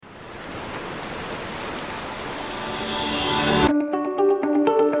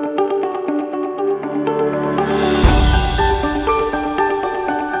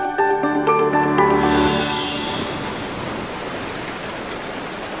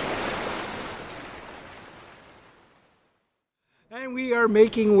And we are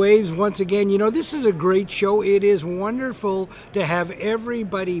making waves once again. You know, this is a great show. It is wonderful to have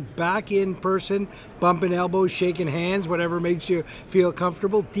everybody back in person, bumping elbows, shaking hands, whatever makes you feel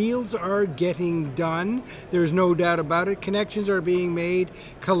comfortable. Deals are getting done. There's no doubt about it. Connections are being made.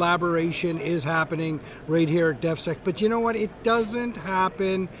 Collaboration is happening right here at DefSec. But you know what? It doesn't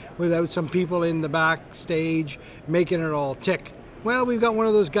happen without some people in the backstage making it all tick. Well, we've got one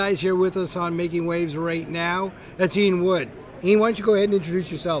of those guys here with us on Making Waves right now. That's Ian Wood. Ian, why don't you go ahead and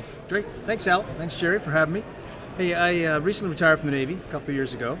introduce yourself? Great. Thanks, Al. Thanks, Jerry, for having me. Hey, I recently retired from the Navy a couple of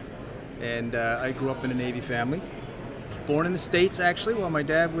years ago, and I grew up in a Navy family. Born in the States, actually, while my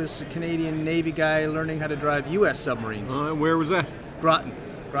dad was a Canadian Navy guy learning how to drive U.S. submarines. Where was that? Groton,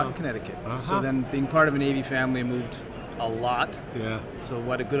 Connecticut. So then, being part of a Navy family, I moved a lot. Yeah. So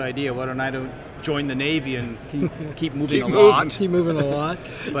what a good idea. Why don't I join the Navy and keep moving Keep moving a lot.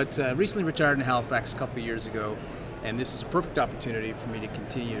 But recently retired in Halifax a couple of years ago. And this is a perfect opportunity for me to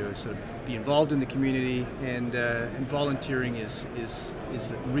continue to sort of be involved in the community, and volunteering is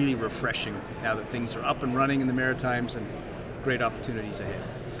really refreshing now that things are up and running in the Maritimes and great opportunities ahead.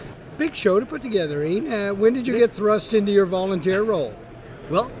 Big show to put together, Ian. When did you get thrust into your volunteer role?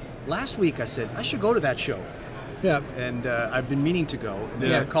 Well, last week I said I should go to that show. Yeah. And I've been meaning to go. And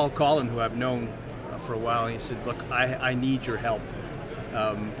then I called Colin, who I've known for a while, and he said, look, I need your help.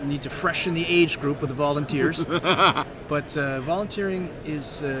 Need to freshen the age group with the volunteers, but volunteering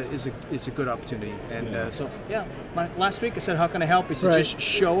is a good opportunity. And last week I said, "How can I help?" He said, "Just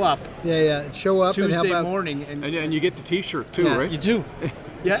show up." Show up Tuesday and help out. morning, And you get the T-shirt too, right? You do.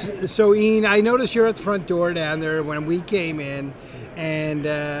 Yeah. So Ian, I noticed you're at the front door down there when we came in, and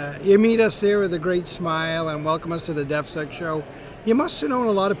you meet us there with a great smile and welcome us to the DefSec show. You must have known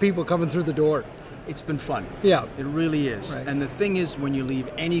a lot of people coming through the door. It's been fun. Yeah. It really is. Right. And the thing is, when you leave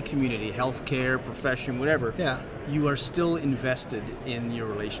any community, healthcare, profession, whatever, you are still invested in your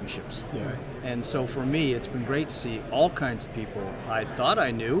relationships. Yeah. Right. And so for me, it's been great to see all kinds of people I thought I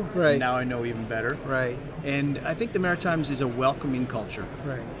knew. Right. And now I know even better. Right. And I think the Maritimes is a welcoming culture.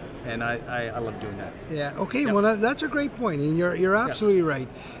 Right. And I love doing that. Yeah. Okay. Yeah. Well, that's a great point, Ian. You're absolutely right.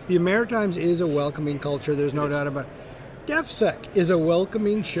 The Maritimes is a welcoming culture. There's no doubt about it. DefSec is a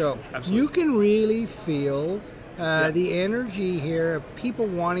welcoming show. Absolutely. You can really feel the energy here of people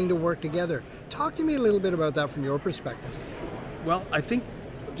wanting to work together. Talk to me a little bit about that from your perspective. Well, I think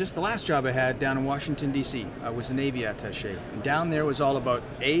just the last job I had down in Washington, D.C., I was a Navy attaché. And down there was all about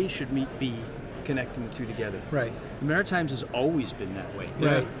A should meet B, connecting the two together. Right. The Maritimes has always been that way.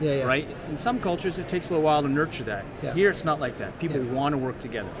 Right. Yeah. Right? In some cultures, it takes a little while to nurture that. Yeah. Here, it's not like that. People want to work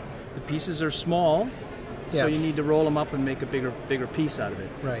together. The pieces are small, so you need to roll them up and make a bigger piece out of it.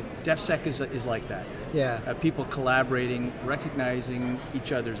 Right. DefSec is like that. Yeah. People collaborating, recognizing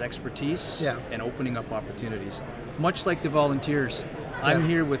each other's expertise, and opening up opportunities. Much like the volunteers. I'm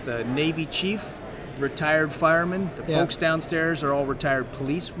here with a Navy chief, retired fireman. The folks downstairs are all retired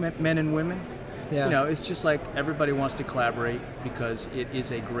police men and women. Yeah. You know, it's just like everybody wants to collaborate because it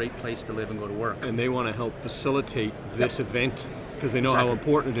is a great place to live and go to work. And they want to help facilitate this event because they know how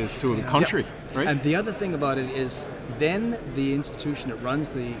important it is to the country, right? And the other thing about it is then the institution that runs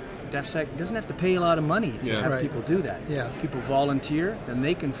the DefSec doesn't have to pay a lot of money to have people do that. Yeah. People volunteer, and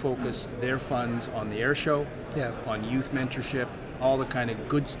they can focus their funds on the air show, on youth mentorship, all the kind of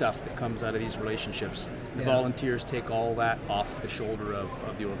good stuff that comes out of these relationships. The volunteers take all that off the shoulder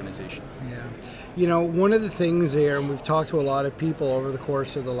of the organization. Yeah. You know, one of the things here, and we've talked to a lot of people over the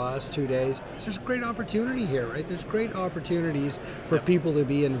course of the last 2 days, is there's a great opportunity here, right? There's great opportunities for people to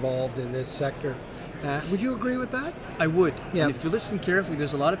be involved in this sector. Would you agree with that? I would. Yeah. And if you listen carefully,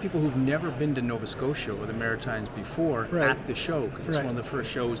 there's a lot of people who've never been to Nova Scotia or the Maritimes before at the show, because it's one of the first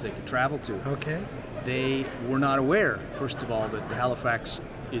shows they could travel to. Okay. They were not aware, first of all, that Halifax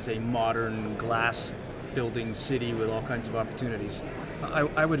is a modern glass building city with all kinds of opportunities.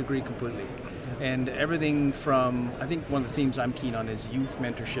 I would agree completely. And everything from, I think one of the themes I'm keen on is youth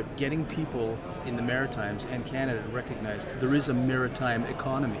mentorship, getting people in the Maritimes and Canada to recognize there is a maritime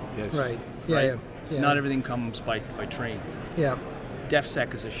economy. Yes. Right. Yeah. Not everything comes by train. Yeah.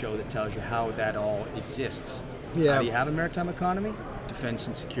 DefSec is a show that tells you how that all exists. Yeah. How do you have a maritime economy? Defense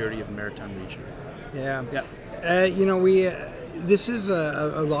and security of the maritime region. Yeah. Yeah. You know, this is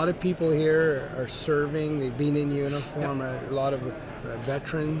a lot of people here are serving. They've been in uniform. A lot of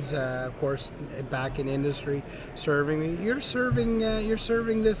veterans, of course, back in industry, serving. You're serving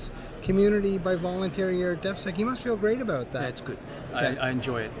this community by volunteering here at DefSec. You must feel great about that. That's good. I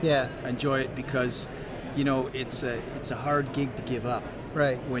enjoy it. Yeah. I enjoy it because, you know, it's a hard gig to give up.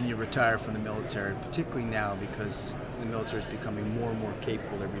 Right. when you retire from the military, particularly now because the military is becoming more and more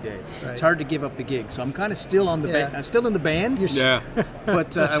capable every day. Right. It's hard to give up the gig, so I'm kind of still on the band. I'm still in the band, Yeah.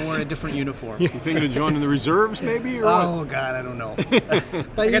 but I'm wearing a different uniform. You thinking of joining the reserves, maybe, or what? Oh God, I don't know.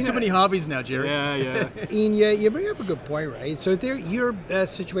 But I got too many hobbies now, Jerry. Yeah, yeah. Ian, you bring up a good point, right? So there, you're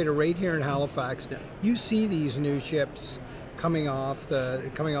situated right here in Halifax. Yeah. You see these new ships coming off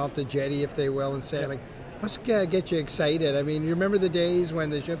the jetty, if they will, and sailing. Must get you excited. I mean, you remember the days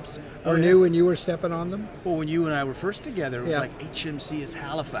when the ships were new and you were stepping on them? Well, when you and I were first together, it was Yeah. like HMC is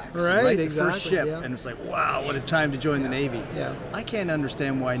Halifax, Right, The exactly, first ship, yeah. and it's like, wow, what a time to join the Navy. Yeah. I can't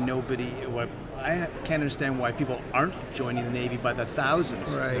understand why I can't understand why people aren't joining the Navy by the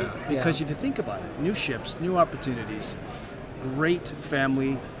thousands. Right, Because yeah. if you think about it, new ships, new opportunities, great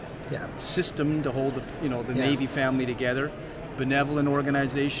family Yeah. system to hold the Navy family together, benevolent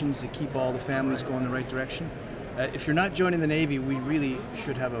organizations that keep all the families going the right direction. If you're not joining the Navy, we really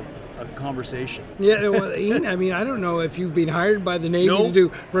should have a conversation. Yeah, well, Ian, I mean, I don't know if you've been hired by the Navy No. to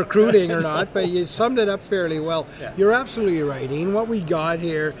do recruiting or not, but you summed it up fairly well. Yeah. You're absolutely right, Ian. What we got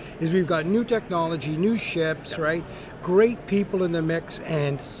here is we've got new technology, new ships, right? Great people in the mix,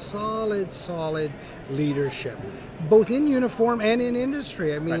 and solid leadership, both in uniform and in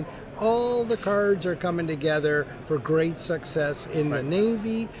industry. I mean, all the cards are coming together for great success in the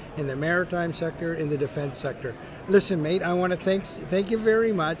Navy, in the maritime sector, in the defense sector. Listen, mate, I want to thank you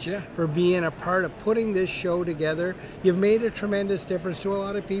very much for being a part of putting this show together. You've made a tremendous difference to a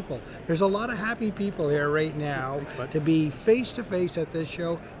lot of people. There's a lot of happy people here right now. To be face-to-face at this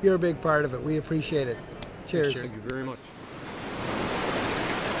show, you're a big part of it. We appreciate it. Cheers. Thank you very much.